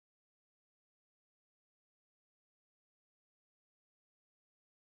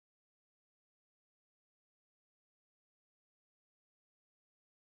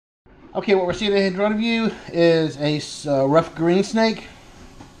Okay, what we're seeing in front of you is a rough green snake.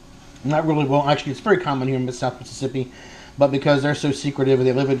 Not really, well, actually, it's very common here in South Mississippi, but because they're so secretive,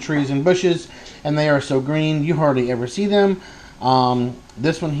 they live in trees and bushes, and they are so green, you hardly ever see them.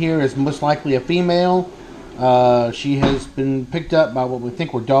 This one here is most likely a female. She has been picked up by what we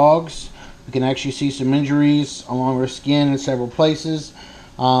think were dogs. We can actually see some injuries along her skin in several places.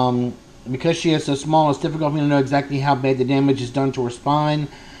 Because she is so small, it's difficult for me to know exactly how bad the damage is done to her spine,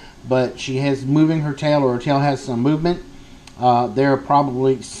 but she has moving her tail, or her tail has some movement. There are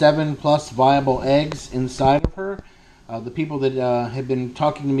probably 7+ viable eggs inside of her. The people that have been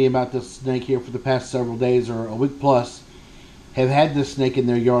talking to me about this snake here for the past several days, or a week plus, have had this snake in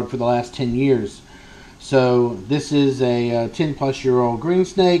their yard for the last 10 years. So this is a 10+ year old green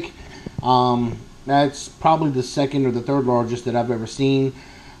snake. That's probably the second or the third largest that I've ever seen.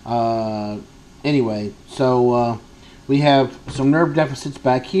 Anyway, so we have some nerve deficits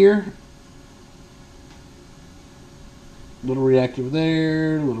back here. A little reactive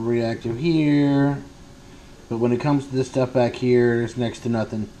there, a little reactive here. But when it comes to this stuff back here, there's next to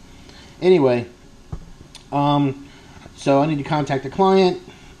nothing. Anyway, so I need to contact the client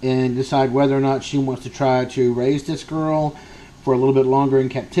and decide whether or not she wants to try to raise this girl for a little bit longer in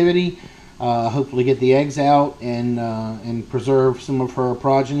captivity. Hopefully get the eggs out and preserve some of her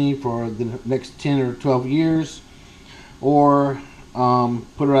progeny for the next 10 or 12 years. Or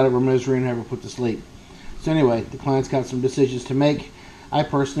put her out of her misery and have her put to sleep. So anyway, the client's got some decisions to make. I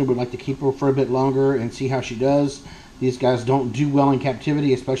personally would like to keep her for a bit longer and see how she does. These guys don't do well in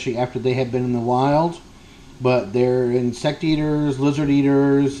captivity, especially after they have been in the wild. But they're insect eaters, lizard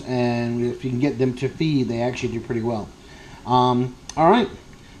eaters, and if you can get them to feed, they actually do pretty well. Alright,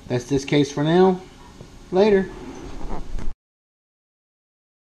 that's this case for now. Later.